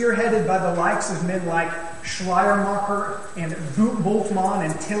spearheaded by the likes of men like Schleiermacher and Bultmann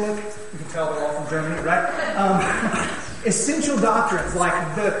and Tillich. You can tell they're all from Germany, right? Essential doctrines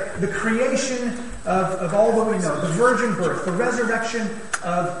like the creation of all that we know, the virgin birth, the resurrection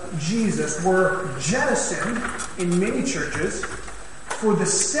of Jesus were jettisoned in many churches for the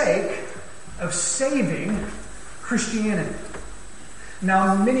sake of saving Christianity.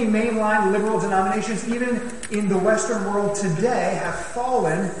 Now, many mainline liberal denominations, even in the Western world today, have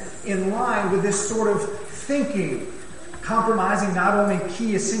fallen in line with this sort of thinking, compromising not only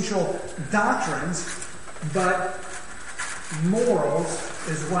key essential doctrines, but morals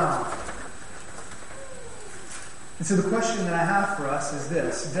as well. And so the question that I have for us is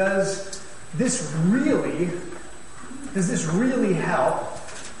this: Does this really help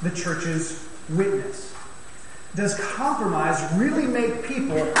the church's witness? Does compromise really make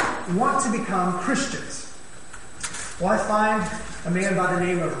people want to become Christians? Well, I find a man by the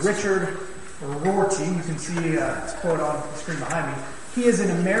name of Richard Rorty. You can see his quote on the screen behind me. He is an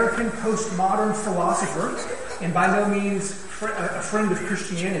American postmodern philosopher and by no means a friend of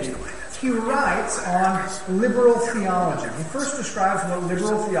Christianity. He writes on liberal theology. He first describes what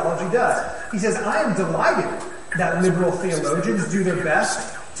liberal theology does. He says, I am delighted that liberal theologians do their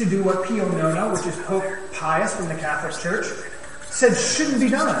best to do what Pio Nono, which is Pope Pius from the Catholic Church, said shouldn't be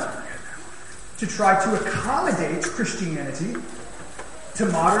done, to try to accommodate Christianity to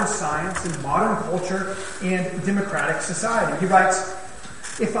modern science and modern culture and democratic society. He writes,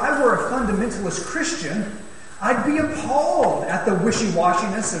 if I were a fundamentalist Christian, I'd be appalled at the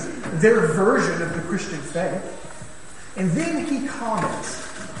wishy-washiness of their version of the Christian faith. And then he comments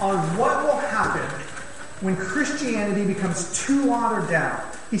on what will happen when Christianity becomes too watered down.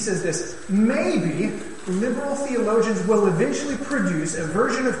 He says this: maybe liberal theologians will eventually produce a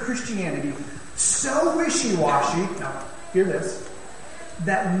version of Christianity so wishy-washy, now hear this,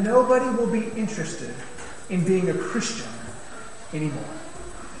 that nobody will be interested in being a Christian anymore.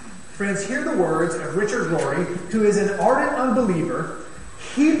 Friends, hear the words of Richard Rorty, who is an ardent unbeliever.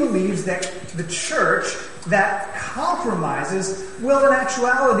 He believes that the church that compromises will in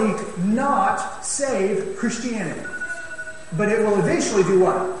actuality not save Christianity. But it will eventually do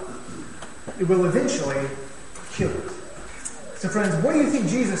what? It will eventually kill it. So friends, what do you think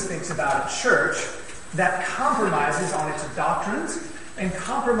Jesus thinks about a church that compromises on its doctrines and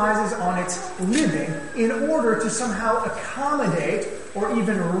compromises on its living in order to somehow accommodate or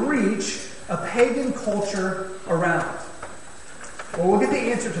even reach a pagan culture around it? Well, we'll get the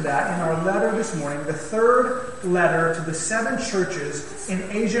answer to that in our letter this morning, the third letter to the 7 churches in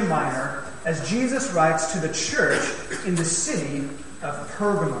Asia Minor, as Jesus writes to the church in the city of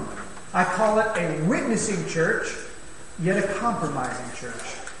Pergamum. I call it a witnessing church, yet a compromising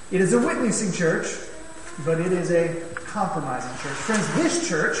church. It is a witnessing church, but it is a compromising church. Friends, this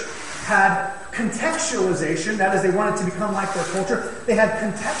church had contextualization, that is, they wanted to become like their culture. They had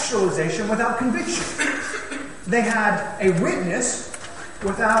contextualization without conviction. They had a witness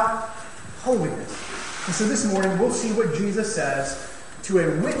without holiness. And so this morning we'll see what Jesus says to a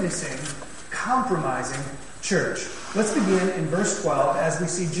witnessing, compromising church. Let's begin in verse 12 as we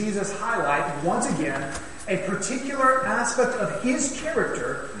see Jesus highlight once again a particular aspect of his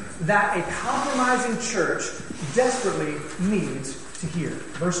character that a compromising church desperately needs to hear.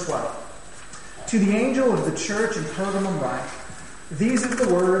 Verse 12. To the angel of the church in Pergamum write, these are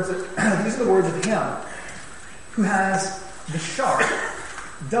the words of him who has the sharp,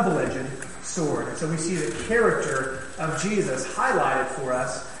 double-edged sword. And so we see the character of Jesus highlighted for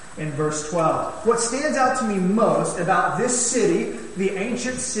us in verse 12. What stands out to me most about this city, the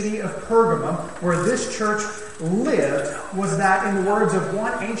ancient city of Pergamum, where this church lived, was that, in the words of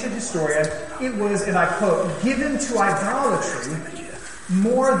one ancient historian, it was, and I quote, given to idolatry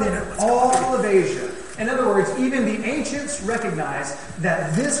more than all of Asia. In other words, even the ancients recognized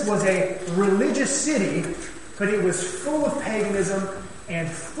that this was a religious city, but it was full of paganism and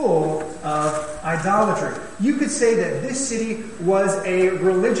full of idolatry. You could say that this city was a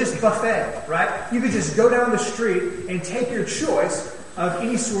religious buffet, right? You could just go down the street and take your choice of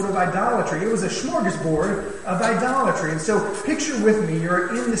any sort of idolatry. It was a smorgasbord of idolatry. And so picture with me, you're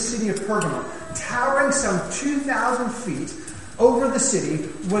in the city of Pergamum. Towering some 2,000 feet over the city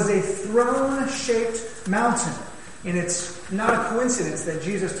was a throne-shaped mountain. And it's not a coincidence that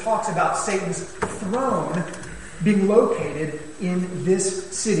Jesus talks about Satan's throne being located in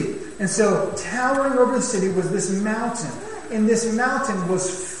this city. And so towering over the city was this mountain. And this mountain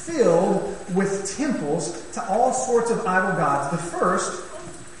was filled with temples to all sorts of idol gods. The first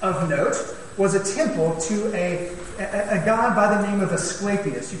of note was a temple to a god by the name of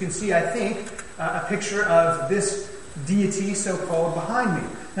Asclepius. You can see, I think, a picture of this deity so-called behind me.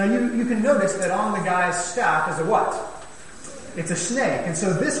 Now you can notice that on the guy's staff is a what? It's a snake. And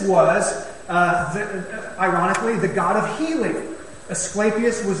so this was, ironically, the god of healing.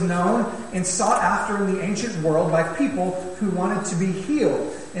 Asclepius was known and sought after in the ancient world by people who wanted to be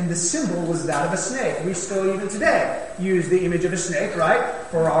healed. And the symbol was that of a snake. We still, even today, use the image of a snake, right,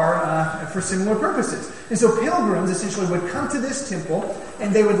 for similar purposes. And so pilgrims essentially would come to this temple,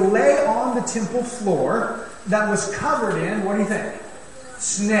 and they would lay on the temple floor that was covered in, what do you think?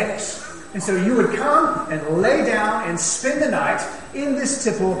 Snakes. And so you would come and lay down and spend the night in this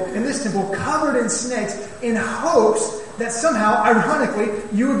temple covered in snakes in hopes that somehow, ironically,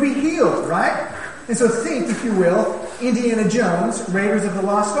 you would be healed, right? And so think, if you will, Indiana Jones, Raiders of the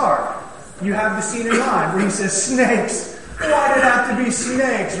Lost Ark. You have the scene in mind where he says, snakes. Why did it have to be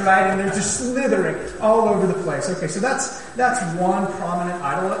snakes, right? And they're just slithering all over the place. Okay, so that's one prominent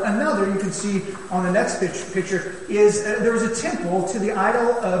idol. Another you can see on the next picture is there was a temple to the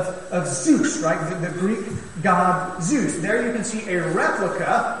idol of Zeus, right? The Greek god Zeus. There you can see a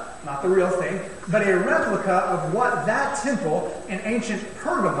replica, not the real thing, but a replica of what that temple in ancient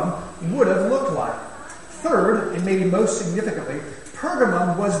Pergamum would have looked like. Third, and maybe most significantly,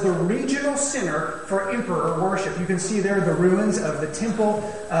 Pergamum was the regional center for emperor worship. You can see there the ruins of the temple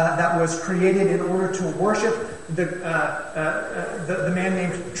that was created in order to worship the man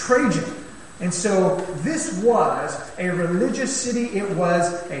named Trajan. And so this was a religious city. It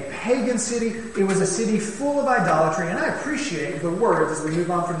was a pagan city. It was a city full of idolatry. And I appreciate the words, as we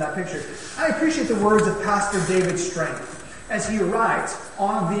move on from that picture, I appreciate the words of Pastor David Strength as he writes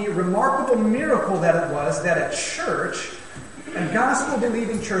on the remarkable miracle that it was that a church, a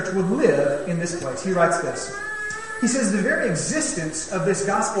gospel-believing church, would live in this place. He writes this. He says, the very existence of this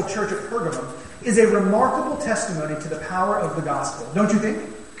gospel church at Pergamum is a remarkable testimony to the power of the gospel. Don't you think?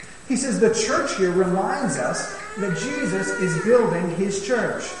 He says, the church here reminds us that Jesus is building his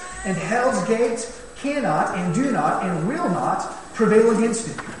church, and hell's gates cannot and do not and will not prevail against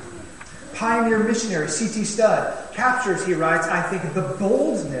it. Pioneer missionary C.T. Studd captures, he writes, I think, the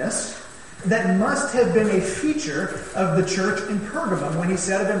boldness that must have been a feature of the church in Pergamum when he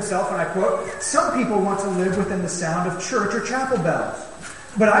said of himself, and I quote, some people want to live within the sound of church or chapel bells,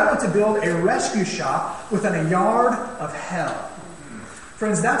 but I want to build a rescue shop within a yard of hell.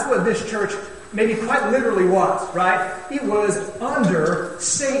 Friends, that's what this church maybe quite literally was, right? It was under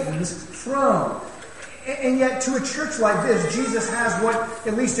Satan's throne. And yet, to a church like this, Jesus has what,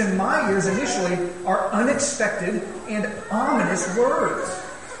 at least in my ears initially, are unexpected and ominous words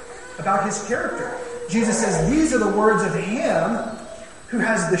about his character. Jesus says, these are the words of him who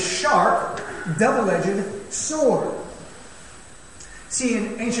has the sharp, double-edged sword. See,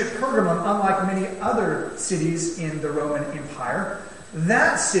 in ancient Pergamum, unlike many other cities in the Roman Empire,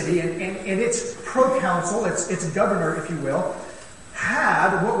 that city and its proconsul, its governor, if you will,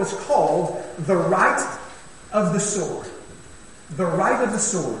 had what was called the right of the sword. The right of the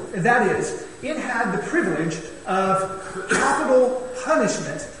sword. That is, it had the privilege of capital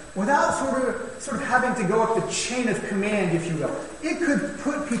punishment without sort of having to go up the chain of command, if you will. It could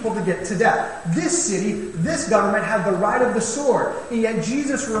put people to death. This city, this government had the right of the sword. And yet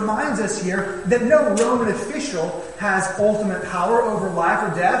Jesus reminds us here that no Roman official has ultimate power over life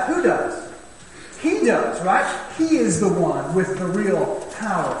or death. Who does? He does, right? He is the one with the real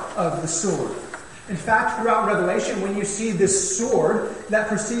power of the sword. In fact, throughout Revelation, when you see this sword that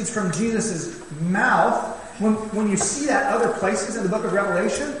proceeds from Jesus' mouth, when you see that other places in the book of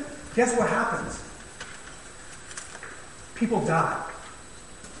Revelation, guess what happens? People die.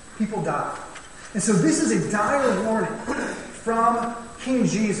 People die. And so this is a dire warning from King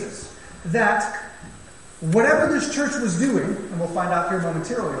Jesus that whatever this church was doing, and we'll find out here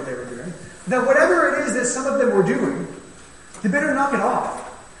momentarily what they were doing, that whatever it is that some of them were doing, they better knock it off.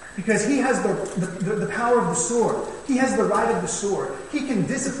 Because he has the power of the sword. He has the right of the sword. He can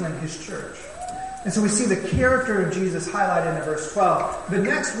discipline his church. And so we see the character of Jesus highlighted in verse 12. But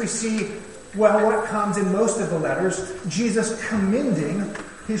next we see, well, what comes in most of the letters, Jesus commending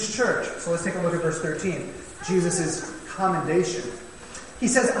his church. So let's take a look at verse 13. Jesus' commendation. He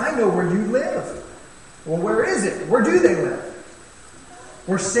says, I know where you live. Well, where is it? Where do they live?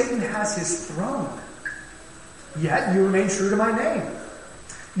 Where Satan has his throne. Yet you remain true to my name.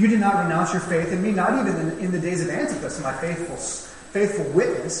 You did not renounce your faith in me, not even in the days of Antipas, my faithful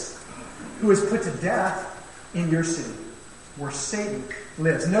witness, who was put to death in your city, where Satan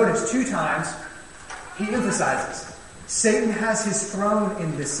lives. Notice 2 times he emphasizes, Satan has his throne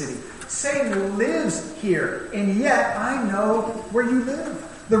in this city. Satan lives here, and yet I know where you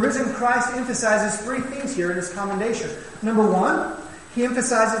live. The risen Christ emphasizes 3 things here in his commendation. Number 1, He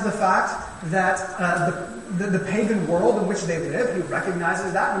emphasizes the fact that the pagan world in which they live, he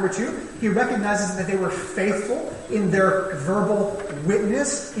recognizes that. Number two, he recognizes that they were faithful in their verbal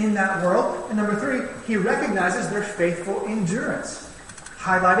witness in that world. And number three, he recognizes their faithful endurance,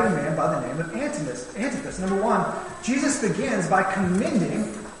 highlighting a man by the name of Antipas. Number one, Jesus begins by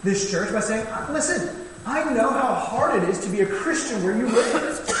commending this church by saying, listen, I know how hard it is to be a Christian where you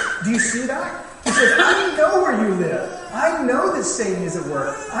live. Do you see that? He says, I know where you live. I know that Satan is at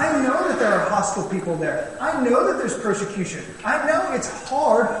work. I know that there are hostile people there. I know that there's persecution. I know it's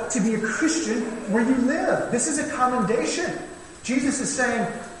hard to be a Christian where you live. This is a commendation. Jesus is saying,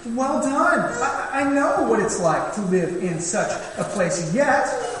 well done. I know what it's like to live in such a place. Yet,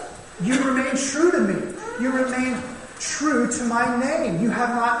 you remain true to me. You remain true to my name. You have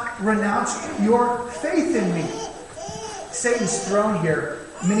not renounced your faith in me. Satan's throne here,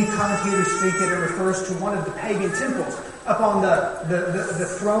 many commentators think that it refers to one of the pagan temples up on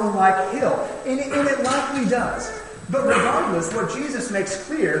the throne-like hill. And it likely does. But regardless, what Jesus makes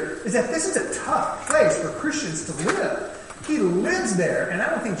clear is that this is a tough place for Christians to live. He lives there, and I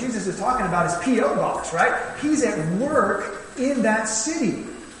don't think Jesus is talking about his P.O. box, right? He's at work in that city.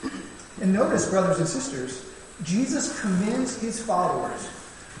 And notice, brothers and sisters, Jesus commends his followers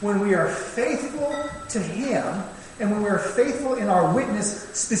when we are faithful to him, and when we are faithful in our witness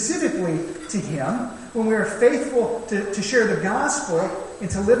specifically to him, when we are faithful to share the gospel and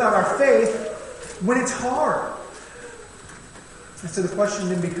to live out our faith when it's hard. And so the question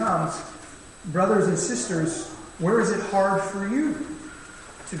then becomes, brothers and sisters, where is it hard for you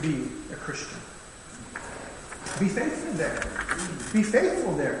to be a Christian? Be faithful there. Be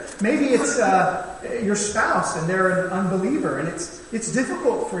faithful there. Maybe it's your spouse and they're an unbeliever, and it's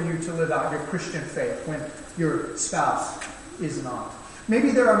difficult for you to live out your Christian faith when your spouse is not.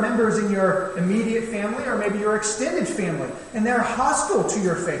 Maybe there are members in your immediate family or maybe your extended family, and they're hostile to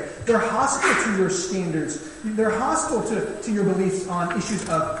your faith. They're hostile to your standards. They're hostile to your beliefs on issues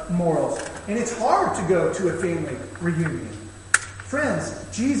of morals. And it's hard to go to a family reunion. Friends,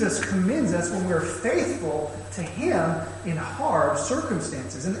 Jesus commends us when we're faithful to him in hard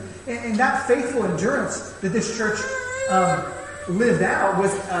circumstances. And that faithful endurance that this church lived out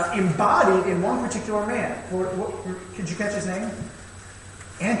was embodied in one particular man. Could you catch his name?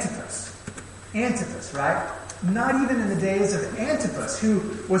 Antipas. Antipas, right? Not even in the days of Antipas, who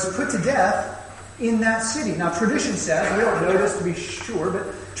was put to death in that city. Now, tradition says, we don't know this to be sure,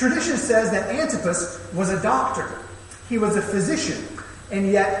 but tradition says that Antipas was a doctor. He was a physician.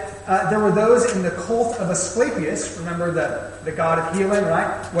 And yet, there were those in the cult of Asclepius, remember the god of healing,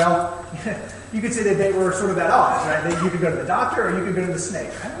 right? Well, you could say that they were sort of at odds, right? That you could go to the doctor or you could go to the snake.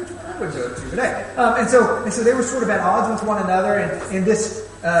 Which one I would go to today? And so they were sort of at odds with one another, and this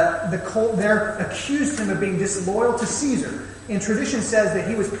the cult there accused him of being disloyal to Caesar. And tradition says that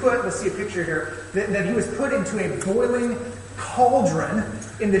he was put, let's see a picture here, that he was put into a boiling cauldron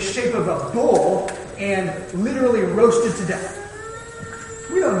in the shape of a bull and literally roasted to death.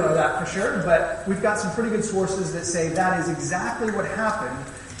 We don't know that for sure, but we've got some pretty good sources that say that is exactly what happened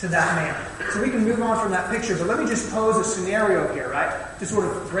to that man. So we can move on from that picture, but let me just pose a scenario here, right? To sort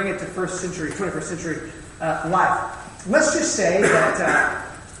of bring it to 21st century life. Let's just say that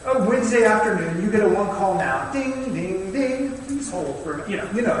Wednesday afternoon, you get a one call now. Ding, ding, ding. Please hold for a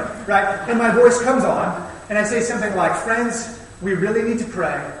minute. You know it, right? And my voice comes on, and I say something like, friends, we really need to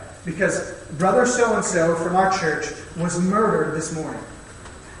pray because brother so-and-so from our church was murdered this morning.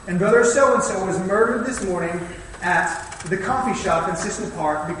 And brother so-and-so was murdered this morning at the coffee shop in Cissna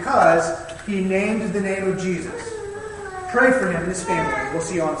Park because he named the name of Jesus. Pray for him and his family. We'll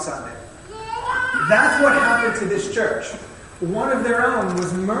see you on Sunday. That's what happened to this church. One of their own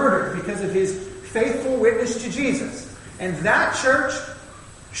was murdered because of his faithful witness to Jesus. And that church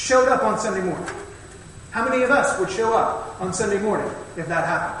showed up on Sunday morning. How many of us would show up on Sunday morning if that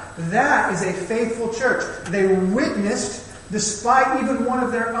happened? That is a faithful church. They witnessed despite even one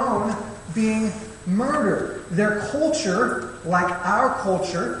of their own being murdered. Their culture, like our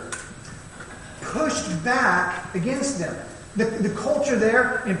culture, pushed back against them. The culture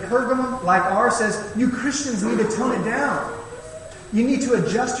there in Pergamum, like ours, says, you Christians need to tone it down. You need to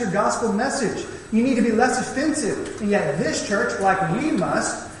adjust your gospel message. You need to be less offensive. And yet this church, like we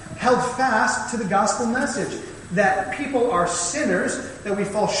must, held fast to the gospel message. That people are sinners, that we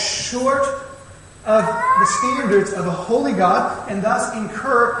fall short of the standards of a holy God, and thus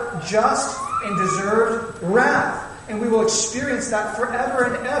incur just and deserved wrath. And we will experience that forever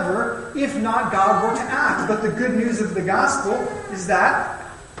and ever if not God were to act. But the good news of the gospel is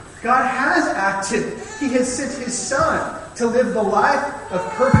that God has acted. He has sent his Son to live the life of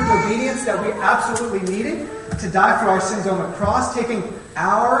perfect obedience that we absolutely needed, to die for our sins on the cross, taking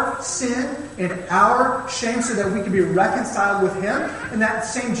our sin and our shame so that we could be reconciled with Him. And that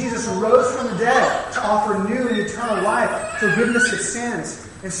same Jesus rose from the dead to offer new and eternal life, forgiveness of sins,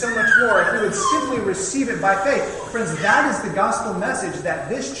 and so much more. If we would simply receive it by faith. Friends, that is the gospel message that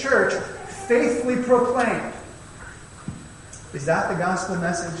this church faithfully proclaimed. Is that the gospel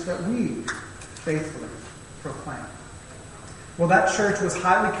message that we faithfully proclaim? Well, that church was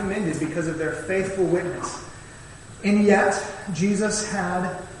highly commended because of their faithful witness. And yet, Jesus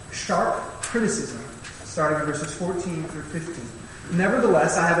had sharp criticism, starting in verses 14 through 15.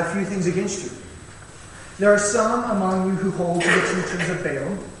 Nevertheless, I have a few things against you. There are some among you who hold to the teachings of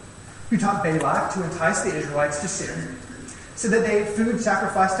Balaam, who taught Balak to entice the Israelites to sin, so that they ate food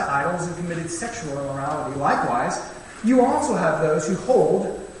sacrificed to idols and committed sexual immorality. Likewise, you also have those who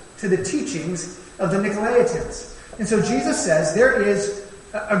hold to the teachings of the Nicolaitans. And so Jesus says there is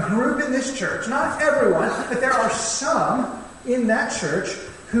a group in this church, not everyone, but there are some in that church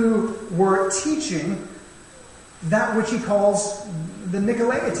who were teaching that which he calls the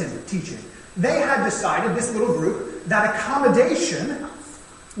Nicolaitan teaching. They had decided, this little group, that accommodation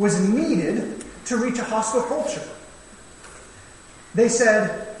was needed to reach a hostile culture. They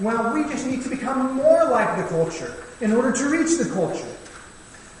said, well, we just need to become more like the culture in order to reach the culture.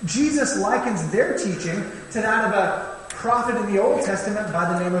 Jesus likens their teaching to that of a prophet in the Old Testament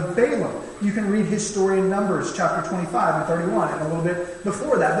by the name of Balaam. You can read his story in Numbers chapter 25 and 31 and a little bit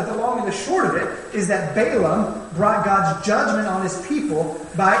before that. But the long and the short of it is that Balaam brought God's judgment on his people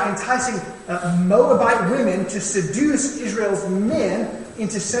by enticing Moabite women to seduce Israel's men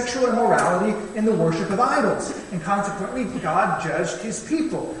into sexual immorality and the worship of idols. And consequently, God judged his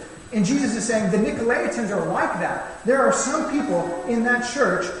people. And Jesus is saying the Nicolaitans are like that. There are some people in that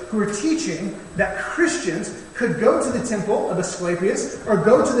church who are teaching that Christians could go to the temple of Asclepius, or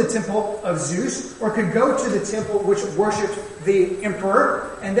go to the temple of Zeus, or could go to the temple which worshipped the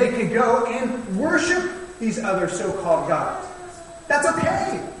emperor, and they could go and worship these other so-called gods. That's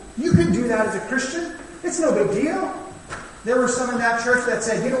okay. You can do that as a Christian. It's no big deal. There were some in that church that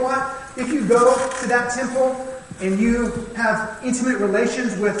said, you know what? If you go to that temple and you have intimate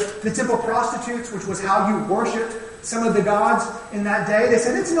relations with the temple prostitutes, which was how you worshipped some of the gods in that day, they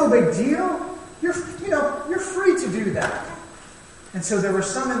said, it's no big deal. You're free to do that. And so there were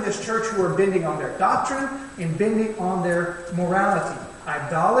some in this church who were bending on their doctrine and bending on their morality.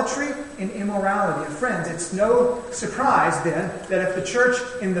 Idolatry and immorality. And friends, it's no surprise then that if the church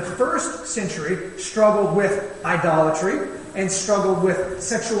in the first century struggled with idolatry and struggled with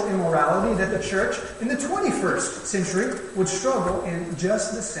sexual immorality, that the church in the 21st century would struggle in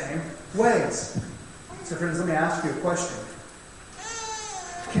just the same ways. So friends, let me ask you a question.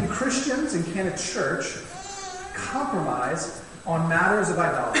 Can Christians and can a church compromise on matters of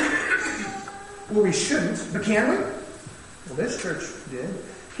idolatry? Well, we shouldn't, but can we? Well, this church did.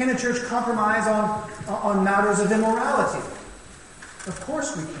 Can a church compromise on matters of immorality? Of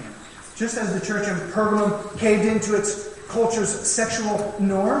course we can. Just as the church in Pergamum caved into its culture's sexual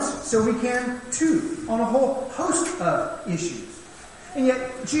norms, so we can too, on a whole host of issues. And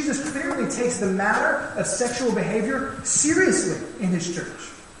yet, Jesus clearly takes the matter of sexual behavior seriously in his church.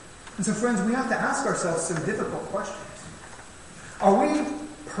 And so, friends, we have to ask ourselves some difficult questions. Are we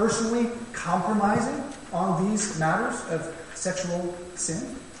personally compromising on these matters of sexual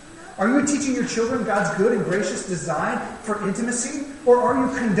sin? Are you teaching your children God's good and gracious design for intimacy? Or are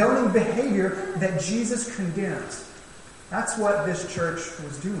you condoning behavior that Jesus condemns? That's what this church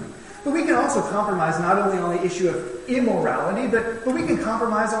was doing. But we can also compromise not only on the issue of immorality, but we can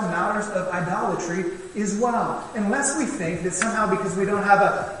compromise on matters of idolatry as well. Unless we think that somehow because we don't have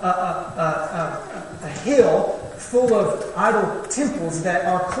a hill full of idol temples that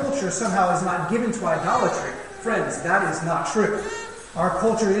our culture somehow is not given to idolatry. Friends, that is not true. Our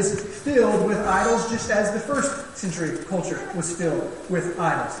culture is filled with idols just as the first century culture was filled with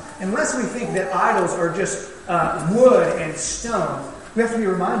idols. Unless we think that idols are just wood and stone, we have to be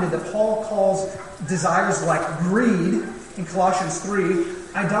reminded that Paul calls desires like greed in Colossians 3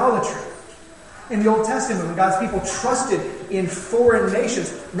 idolatry. In the Old Testament, when God's people trusted in foreign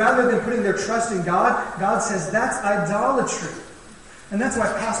nations, rather than putting their trust in God, God says that's idolatry. And that's why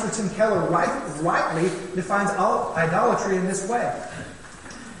Pastor Tim Keller rightly defines idolatry in this way.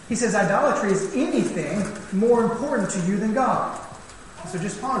 He says idolatry is anything more important to you than God. So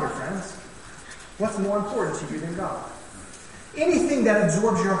just ponder, friends. What's more important to you than God? Anything that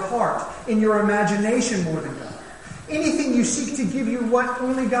absorbs your heart and your imagination more than God. Anything you seek to give you what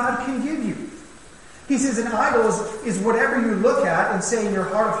only God can give you. He says an idol is whatever you look at and say in your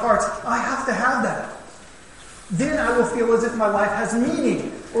heart of hearts, I have to have that. Then I will feel as if my life has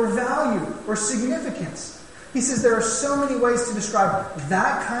meaning or value or significance. He says there are so many ways to describe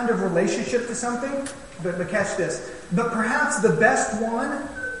that kind of relationship to something, but catch this. But perhaps the best one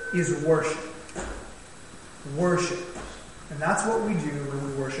is worship. Worship. And that's what we do when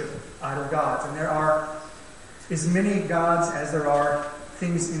we worship idol gods. And there are as many gods as there are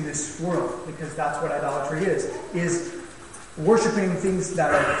things in this world, because that's what idolatry is worshiping things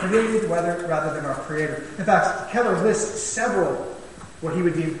that are created rather than our Creator. In fact, Keller lists several, what he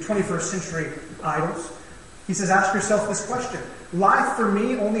would deem 21st century idols. He says, ask yourself this question. Life for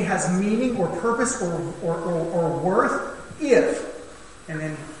me only has meaning or purpose or worth if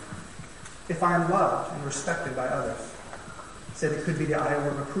I am loved and respected by others. He said it could be the idol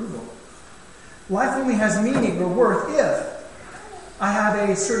of approval. Life only has meaning or worth if I have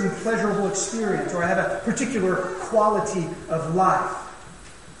a certain pleasurable experience or I have a particular quality of life.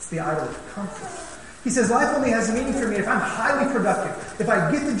 It's the idol of comfort. He says life only has meaning for me if I'm highly productive, if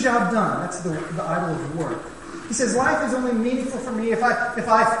I get the job done. That's the idol of work. He says life is only meaningful for me if I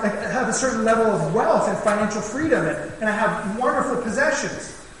have a certain level of wealth and financial freedom and I have wonderful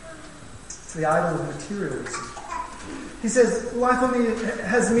possessions. It's the idol of materialism. He says life only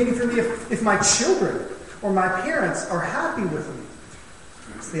has meaning for me if my children or my parents are happy with me.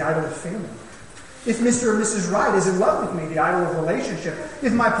 It's the idol of family. If Mr. or Mrs. Right is in love with me, the idol of relationship.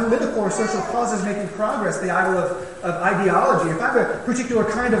 If my political or social cause is making progress, the idol of ideology. If I have a particular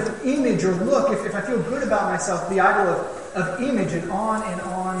kind of image or look, if I feel good about myself, the idol of image, and on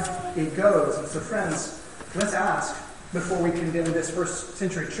it goes. And so friends, let's ask, before we condemn this first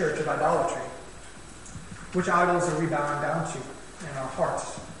century church of idolatry, which idols are we bowing down to in our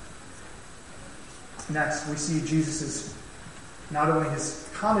hearts? Next, we see Jesus' not only his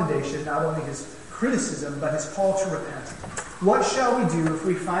commendation, not only his criticism, but his call to repent. What shall we do if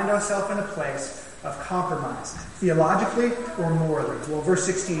we find ourselves in a place of compromise, theologically or morally? Well, verse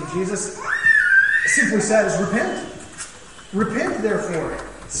 16, Jesus simply says, repent. Repent, therefore.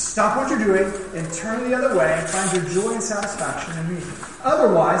 Stop what you're doing and turn the other way and find your joy and satisfaction in me.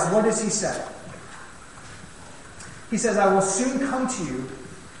 Otherwise, what does he say? He says, I will soon come to you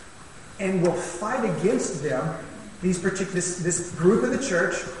and will fight against them, this group of the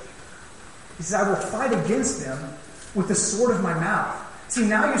church. He says, I will fight against them with the sword of my mouth. See,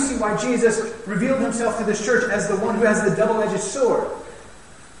 now you see why Jesus revealed himself to this church as the one who has the double-edged sword.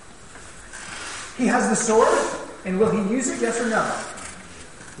 He has the sword, and will he use it, yes or no?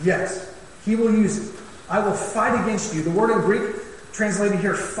 Yes, he will use it. I will fight against you. The word in Greek translated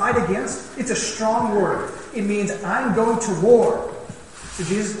here, fight against, it's a strong word. It means I'm going to war. So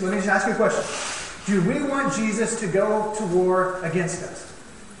Jesus, let me just ask you a question. Do we want Jesus to go to war against us?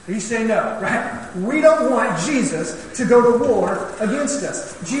 You say no, right? We don't want Jesus to go to war against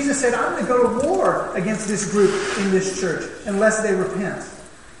us. Jesus said, I'm going to go to war against this group in this church unless they repent.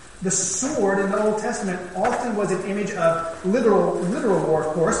 The sword in the Old Testament often was an image of literal war,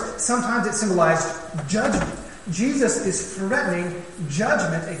 of course. Sometimes it symbolized judgment. Jesus is threatening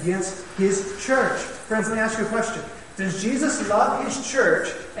judgment against his church. Friends, let me ask you a question. Does Jesus love his church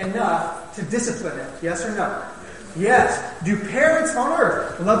enough to discipline it? Yes or no? Yes. Do parents on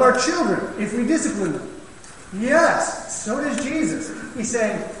earth love our children if we discipline them? Yes. So does Jesus. He's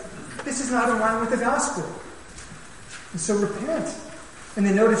saying, this is not in line with the gospel. And so repent. And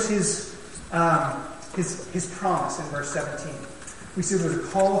then notice his promise in verse 17. We see there's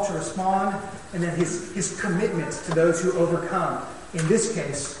a call to respond, and then his commitment to those who overcome. In this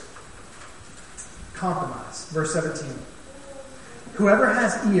case, compromise. Verse 17. Whoever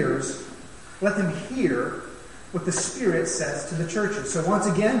has ears, let them hear what the Spirit says to the churches. So once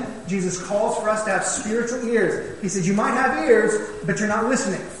again, Jesus calls for us to have spiritual ears. He says, you might have ears, but you're not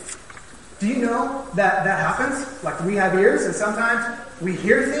listening. Do you know that happens? Like we have ears, and sometimes we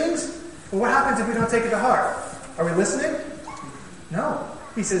hear things, but what happens if we don't take it to heart? Are we listening? No.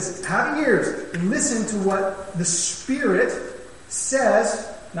 He says, have ears, listen to what the Spirit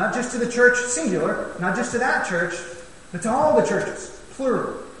says, not just to the church singular, not just to that church, but to all the churches,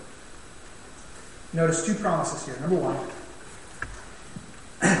 plural. Notice two promises here. Number one,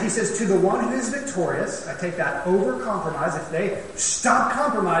 he says, to the one who is victorious, I take that over compromise, if they stop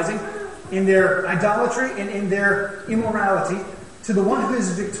compromising in their idolatry and in their immorality, to the one who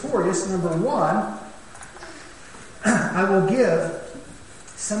is victorious, number one, I will give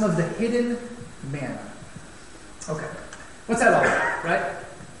some of the hidden manna. Okay. What's that all about, right?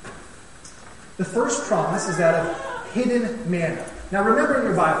 The first promise is that of hidden manna. Now remember in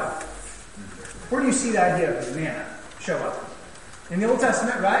your Bible, where do you see the idea of manna show up? In the Old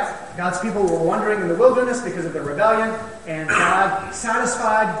Testament, right? God's people were wandering in the wilderness because of their rebellion, and God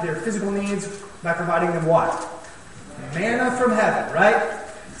satisfied their physical needs by providing them what? Manna from heaven, right?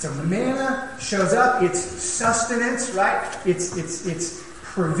 So manna shows up. It's sustenance, right? It's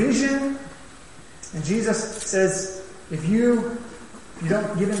provision. And Jesus says, if you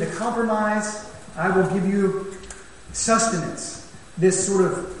don't give in to compromise, I will give you sustenance. This sort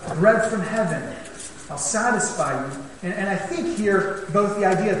of bread from heaven. I'll satisfy you. And I think here, both the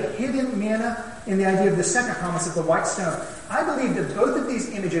idea of hidden manna and the idea of the second promise of the white stone, I believe that both of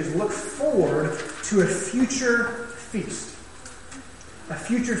these images look forward to a future feast. A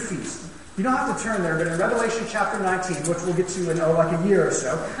future feast. You don't have to turn there, but in Revelation chapter 19, which we'll get to in like a year or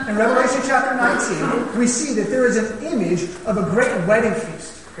so, in Revelation chapter 19, we see that there is an image of a great wedding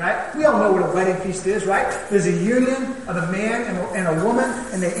feast. Right? We all know what a wedding feast is, right? There's a union of a man and a woman,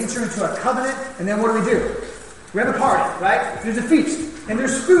 and they enter into a covenant, and then what do? We have a party, right? There's a feast, and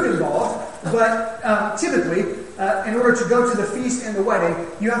there's food involved, but typically, in order to go to the feast and the wedding,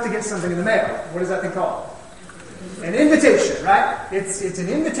 you have to get something in the mail. What is that thing called? An invitation, right? It's an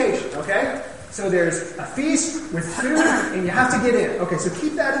invitation, okay? So there's a feast with food, and you have to get in. Okay, so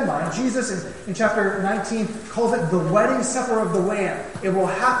keep that in mind. Jesus in chapter 19 calls it the wedding supper of the Lamb. It will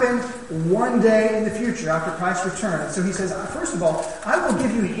happen one day in the future after Christ's return. And so he says, first of all, I will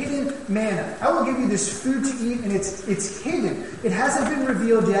give you hidden manna. I will give you this food to eat, and it's hidden. It hasn't been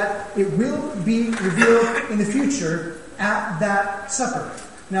revealed yet. It will be revealed in the future at that supper.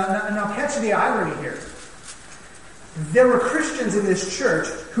 Now catch the irony here. There were Christians in this church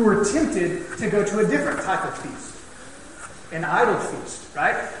who were tempted to go to a different type of feast. An idol feast,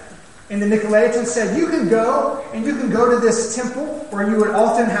 right? And the Nicolaitans said, you can go to this temple where you would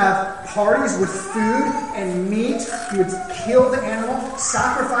often have parties with food and meat. You would kill the animal,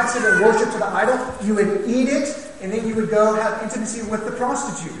 sacrifice it and worship to the idol. You would eat it, and then you would go have intimacy with the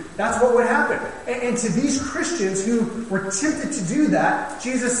prostitute. That's what would happen. And to these Christians who were tempted to do that,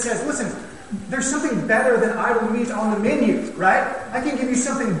 Jesus says, listen, there's something better than idol meat on the menu, right? I can give you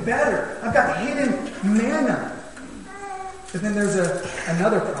something better. I've got hidden manna. But then there's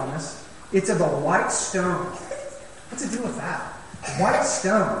another promise. It's of a white stone. What's the deal with that? White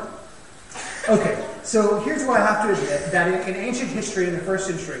stone. Okay, so here's what I have to admit, that in ancient history in the first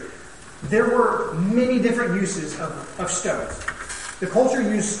century, there were many different uses of stones. The culture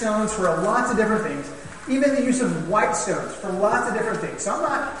used stones for lots of different things. Even the use of white stones for lots of different things. So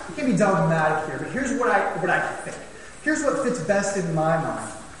I can't be dogmatic here, but here's what I think. Here's what fits best in my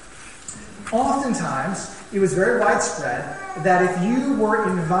mind. Oftentimes, it was very widespread that if you were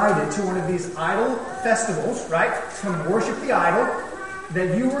invited to one of these idol festivals, right, to come and worship the idol,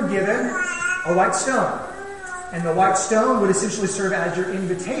 that you were given a white stone. And the white stone would essentially serve as your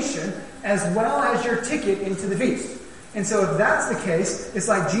invitation as well as your ticket into the feast. And so if that's the case, it's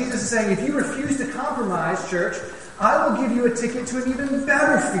like Jesus is saying, if you refuse to compromise, church, I will give you a ticket to an even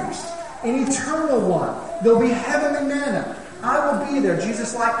better feast, an eternal one. There'll be heavenly manna. I will be there.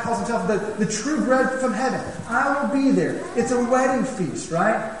 Jesus calls himself the true bread from heaven. I will be there. It's a wedding feast,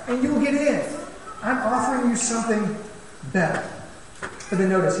 right? And you'll get in. I'm offering you something better. But then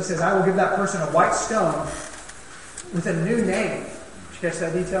notice, he says, I will give that person a white stone with a new name. Did you catch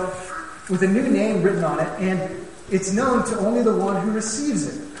that detail? With a new name written on it, and it's known to only the one who receives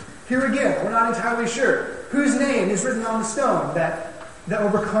it. Here again, we're not entirely sure. Whose name is written on the stone that the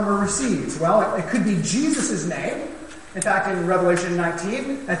overcomer receives? Well, it could be Jesus' name. In fact, in Revelation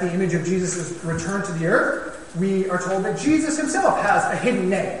 19, at the image of Jesus' return to the earth, we are told that Jesus himself has a hidden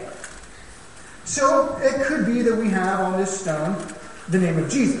name. So it could be that we have on this stone the name of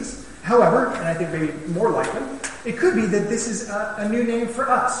Jesus. However, and I think maybe more likely, it could be that this is a new name for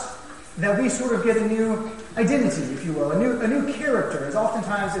us. That we sort of get a new identity, if you will, a new character. As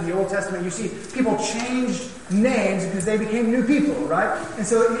oftentimes in the Old Testament, you see people change names because they became new people, right? And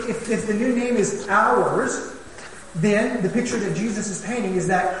so if the new name is ours, then the picture that Jesus is painting is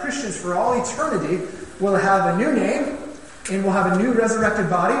that Christians for all eternity will have a new name, and will have a new resurrected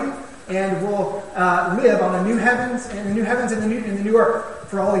body, and will live on the new heavens and the new earth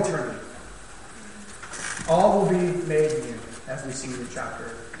for all eternity. All will be made new, as we see in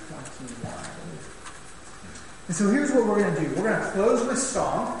chapter 21. And so here's what we're going to do. We're going to close with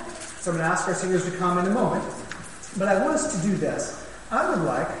song. So I'm going to ask our singers to come in a moment. But I want us to do this. I would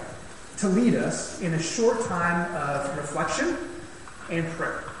like to lead us in a short time of reflection and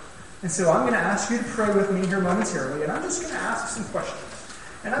prayer. And so I'm going to ask you to pray with me here momentarily, and I'm just going to ask some questions.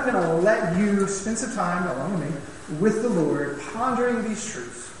 And I'm going to let you spend some time along with me with the Lord, pondering these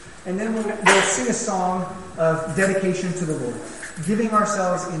truths. And then we'll sing a song of dedication to the Lord, giving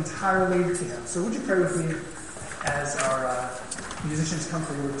ourselves entirely to Him. So would you pray with me as our musicians come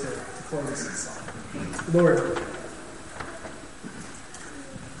forward to close this song?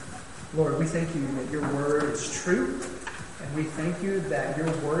 Lord, we thank you that your word is true. And we thank you that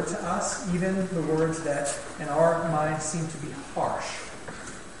your word to us, even the words that in our minds seem to be harsh,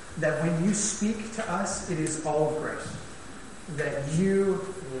 that when you speak to us, it is all of grace. That you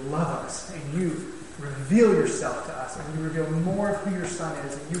love us and you reveal yourself to us, and you reveal more of who your Son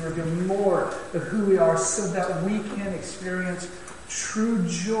is, and you reveal more of who we are, so that we can experience true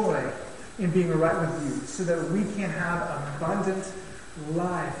joy in being right with you, so that we can have abundant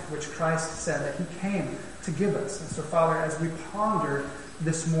life, which Christ said that he came to give us. And so, Father, as we ponder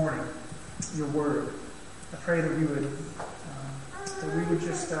this morning your word, I pray that we would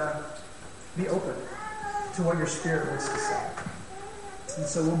just be open to what your Spirit wants to say. And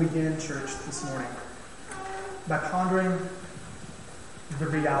so we'll begin, church, this morning by pondering the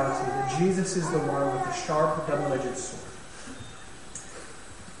reality that Jesus is the one with the sharp, double-edged sword.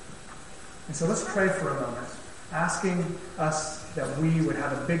 And so let's pray for a moment, asking us that we would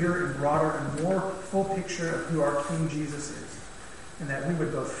have a bigger and broader and more full picture of who our King Jesus is, and that we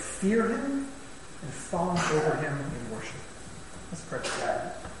would both fear him and fawn over him in worship. Let's pray for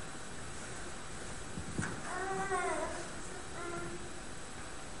that.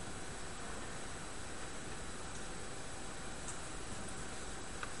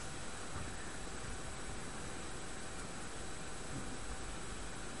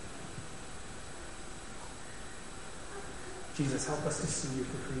 Jesus, help us to see you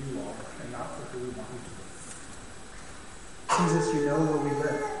for who you are and not for who we want you to be. Jesus, you know where we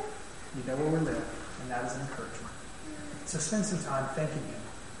live. You know where we live, and that is an encouragement. So spend some time thanking him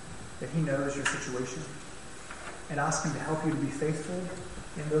that he knows your situation, and ask him to help you to be faithful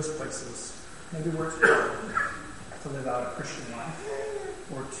in those places, maybe where it's hard to live out a Christian life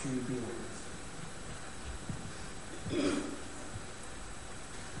or to be witness.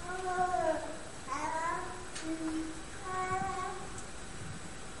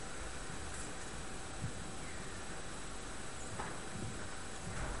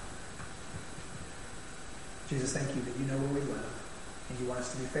 Jesus, thank you that you know where we live, and you want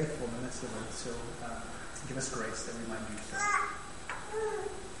us to be faithful in the midst of it. So give us grace that we might do so.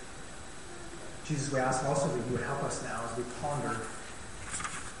 Jesus, we ask also that you would help us now as we ponder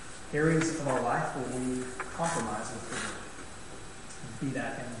areas of our life where we compromise with the Lord. Be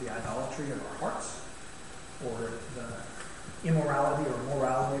that in the idolatry of our hearts, or the immorality or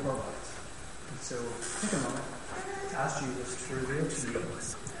morality of our lives. And so take a moment to ask Jesus to reveal to you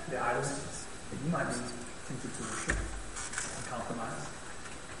the idols that you might be tempted to worship and compromise,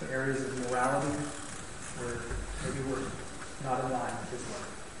 the areas of morality where maybe we're not in line with his word.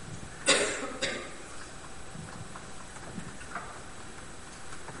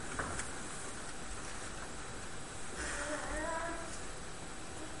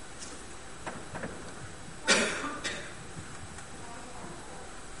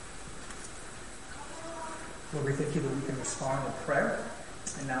 Lord, we thank you that we can respond in prayer.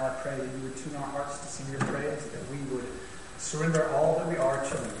 And now I pray that you would tune our hearts to sing your praise, that we would surrender all that we are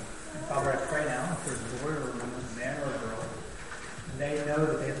to you. And Father, I pray now, if there's a boy or a woman, a man or a girl, and they know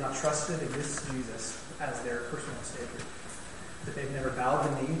that they have not trusted in this Jesus as their personal Savior, that they've never bowed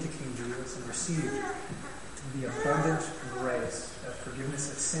the knee to King Jesus and received the abundant grace of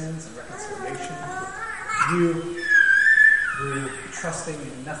forgiveness of sins and reconciliation with you through trusting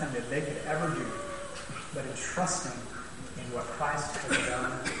in nothing that they could ever do, but in trusting in what Christ has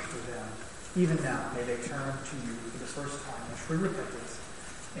done for them. Even now, may they turn to you for the first time in true repentance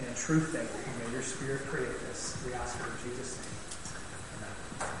and in true faith. And may your Spirit create this. We ask it in Jesus' name.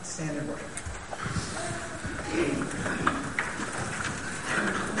 Amen. Stand and worship.